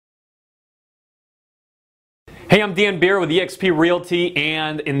Hey, I'm Dan Beer with eXp Realty,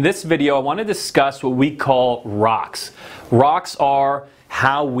 and in this video I want to discuss what we call rocks. Rocks are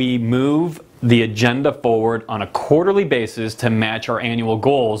how we move the agenda forward on a quarterly basis to match our annual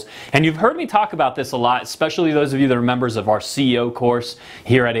goals. And you've heard me talk about this a lot, especially those of you that are members of our CEO course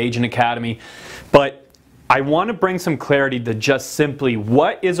here at Agent Academy. But I want to bring some clarity to just simply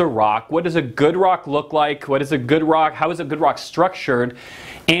what is a rock, what does a good rock look like, what is a good rock, how is a good rock structured,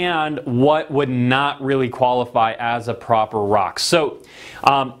 and what would not really qualify as a proper rock. So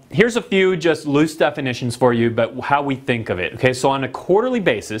here's a few just loose definitions for you, but how we think of it. Okay, so on a quarterly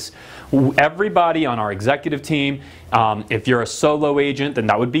basis, everybody on our executive team, if you're a solo agent, then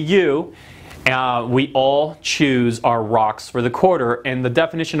that would be you. We all choose our rocks for the quarter, and the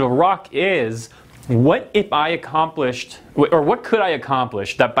definition of a rock is what if I accomplished, or what could I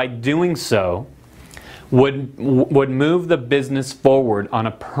accomplish that by doing so would move the business forward on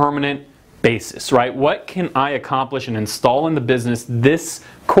a permanent basis, right? What can I accomplish and install in the business this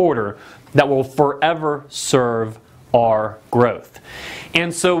quarter that will forever serve our growth?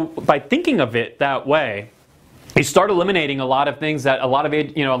 And so by thinking of it that way, you start eliminating a lot of things that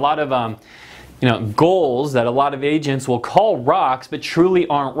goals that a lot of agents will call rocks but truly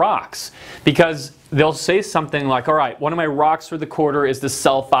aren't rocks, because they'll say something like, all right, one of my rocks for the quarter is to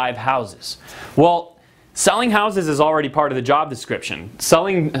sell 5 houses. Well, selling houses is already part of the job description.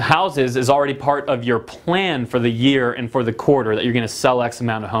 Selling houses is already part of your plan for the year and for the quarter that you're going to sell X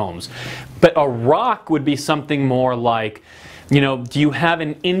amount of homes. But a rock would be something more like, do you have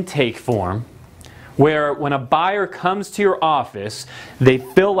an intake form where when a buyer comes to your office, they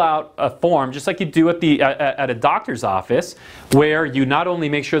fill out a form just like you do at a doctor's office, where you not only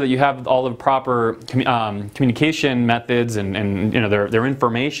make sure that you have all the proper communication methods and their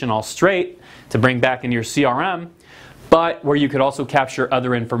information all straight to bring back into your CRM, but where you could also capture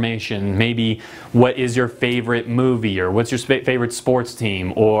other information, maybe what is your favorite movie, or what's your favorite sports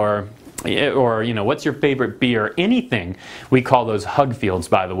team, or what's your favorite beer, anything. We call those hug fields,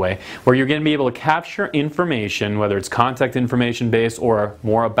 by the way, where you're going to be able to capture information, whether it's contact information based or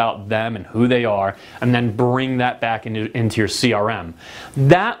more about them and who they are, and then bring that back into your CRM.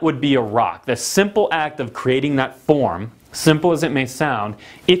 That would be a rock. The simple act of creating that form, simple as it may sound,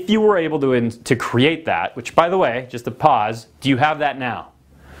 if you were able to create that, which, by the way, just to pause, do you have that now?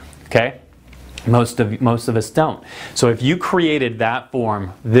 Okay? Most of us don't. So if you created that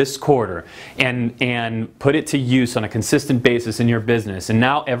form this quarter and put it to use on a consistent basis in your business, and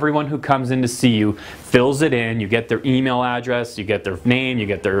now everyone who comes in to see you fills it in, you get their email address, you get their name, you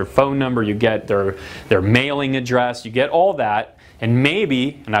get their phone number, you get their mailing address, you get all that, and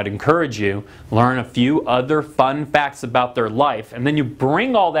maybe, and I'd encourage you, learn a few other fun facts about their life, and then you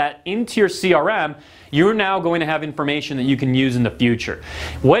bring all that into your CRM, you're now going to have information that you can use in the future.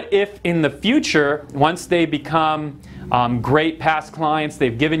 What if in the future, once they become great past clients,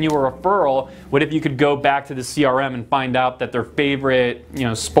 they've given you a referral, what if you could go back to the CRM and find out that their favorite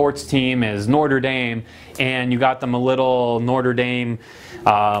sports team is Notre Dame, and you got them a little Notre Dame,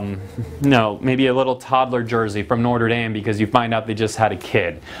 maybe a little toddler jersey from Notre Dame because you find out they just had a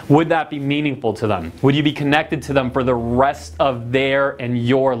kid. Would that be meaningful to them? Would you be connected to them for the rest of their and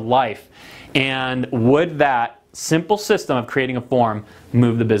your life? And would that simple system of creating a form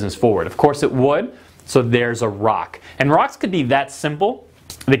move the business forward? Of course it would. So there's a rock. And rocks could be that simple.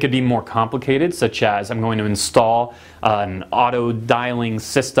 They could be more complicated, such as I'm going to install an auto dialing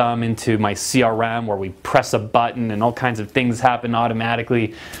system into my CRM where we press a button and all kinds of things happen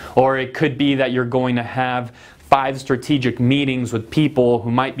automatically. Or it could be that you're going to have 5 strategic meetings with people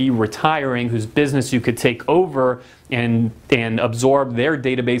who might be retiring, whose business you could take over and absorb their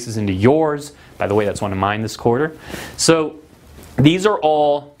databases into yours. By the way, that's one of mine this quarter. So these are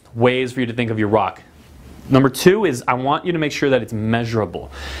all ways for you to think of your rock. Number 2 is I want you to make sure that it's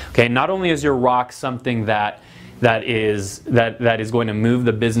measurable. Okay, not only is your rock something that is going to move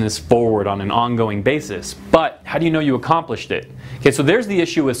the business forward on an ongoing basis, but how do you know you accomplished it? Okay, so there's the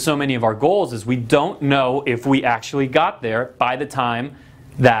issue with so many of our goals, is we don't know if we actually got there by the time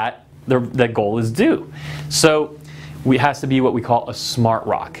that the goal is due. So it has to be what we call a smart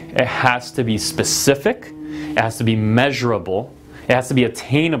rock. It has to be specific, it has to be measurable, it has to be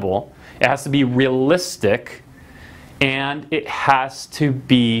attainable, it has to be realistic, and it has to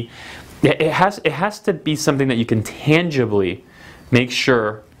be something that you can tangibly make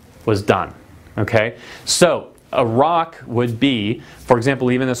sure was done. Okay? So a rock would be, for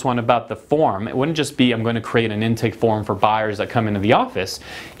example, even this one about the form, it wouldn't just be I'm going to create an intake form for buyers that come into the office.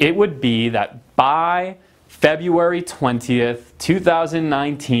 It would be that by February 20th,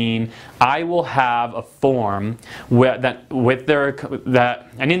 2019, I will have a form an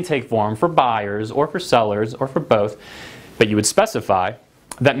intake form for buyers or for sellers or for both, but you would specify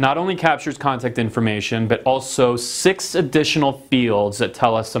that not only captures contact information, but also 6 additional fields that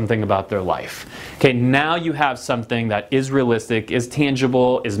tell us something about their life. Okay, now you have something that is realistic, is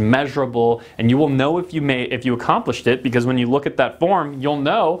tangible, is measurable, and you will know if you accomplished it, because when you look at that form, you'll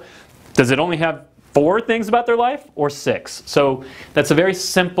know, does it only have 4 things about their life or 6? So that's a very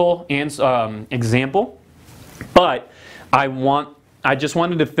simple example, but I just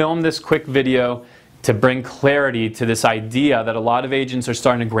wanted to film this quick video to bring clarity to this idea that a lot of agents are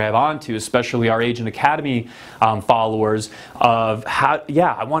starting to grab onto, especially our Agent Academy followers, of how,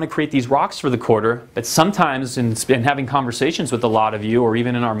 yeah, I want to create these rocks for the quarter, but sometimes in having conversations with a lot of you, or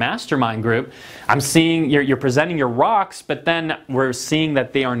even in our mastermind group, I'm seeing you're presenting your rocks, but then we're seeing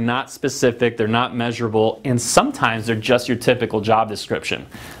that they are not specific, they're not measurable, and sometimes they're just your typical job description.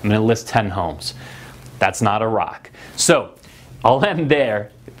 I'm going to list 10 homes. That's not a rock. So I'll end there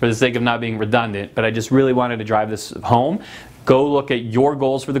for the sake of not being redundant, but I just really wanted to drive this home. Go look at your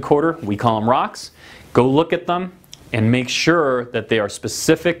goals for the quarter. We call them rocks. Go look at them and make sure that they are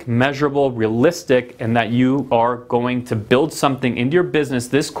specific, measurable, realistic, and that you are going to build something into your business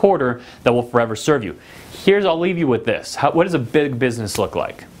this quarter that will forever serve you. I'll leave you with this. What does a big business look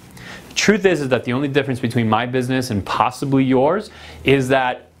like? The truth is that the only difference between my business and possibly yours is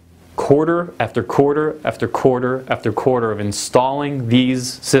that quarter after quarter after quarter after quarter of installing these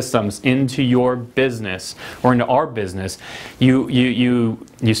systems into your business or into our business, you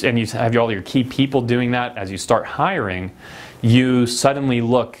have all your key people doing that. As you start hiring, you suddenly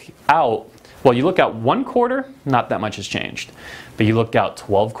look out. Well, you look out 1 quarter, not that much has changed, but you look out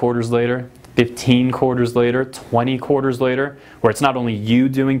 12 quarters later, 15 quarters later, 20 quarters later, where it's not only you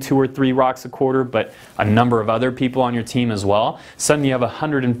doing 2 or 3 rocks a quarter, but a number of other people on your team as well. Suddenly you have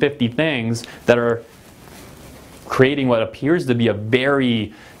 150 things that are creating what appears to be a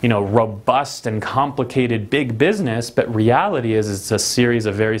very, robust and complicated big business, but reality is it's a series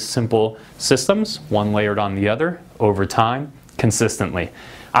of very simple systems, one layered on the other, over time, consistently.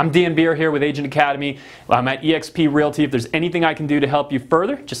 I'm Dan Beer here with Agent Academy. I'm at eXp Realty. If there's anything I can do to help you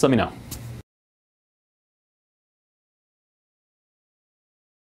further, just let me know.